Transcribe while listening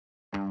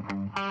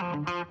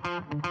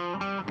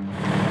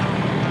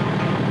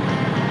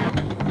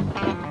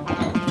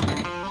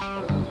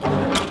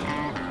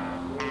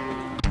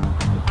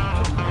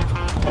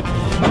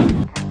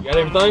Got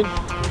everything?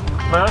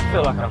 Man, I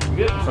feel like I'm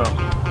forgetting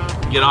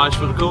something. Get ice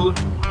for the cooler?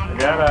 I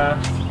got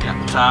ice.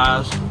 Got the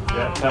ties.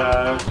 Got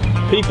ties.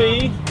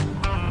 PPE?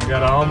 I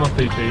got all my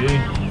PPE.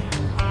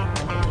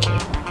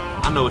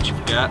 I know what you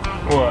forgot.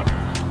 What?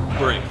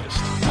 Breakfast.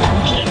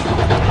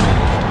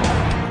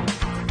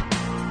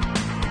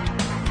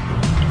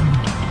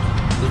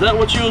 Is that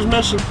what you was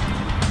missing?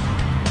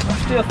 I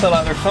still feel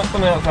like there's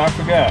something else I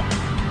forgot.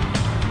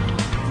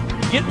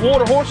 Get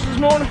water horses this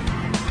morning?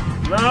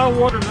 No, I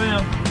watered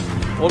them.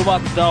 What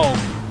about the dog?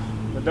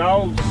 The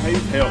dog,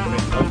 he's helping me.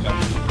 Okay.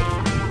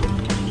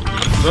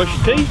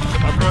 Brush your teeth?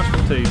 I brushed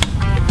my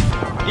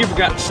teeth. You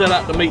forgot to set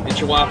out the meat that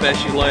your wife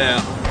asked you to lay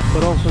out.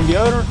 Put on some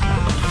deodorant. I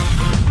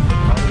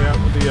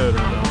got the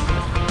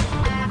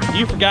deodorant on.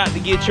 You forgot to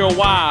get your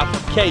wife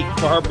a cake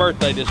for her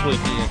birthday this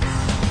weekend.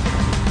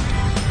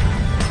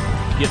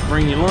 Get to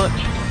bring you lunch?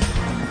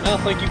 I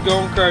think you're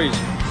going crazy.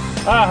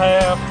 I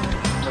have,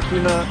 but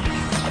you're not.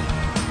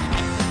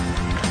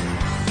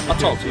 I'll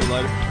talk to you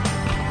later.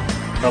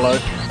 Hello?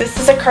 This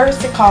is a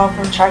courtesy call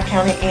from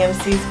Tri-County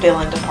EMC's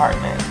billing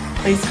department.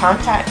 Please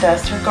contact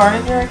us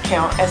regarding your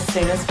account as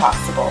soon as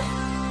possible.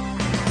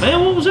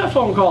 Man, what was that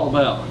phone call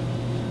about?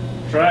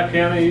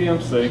 Tri-County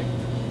EMC.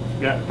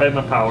 Got to pay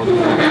my power bill.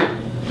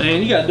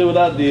 Man, you gotta do what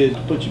I did.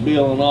 Put your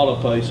bill on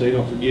auto pay so you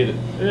don't forget it.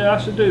 Yeah, I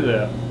should do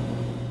that.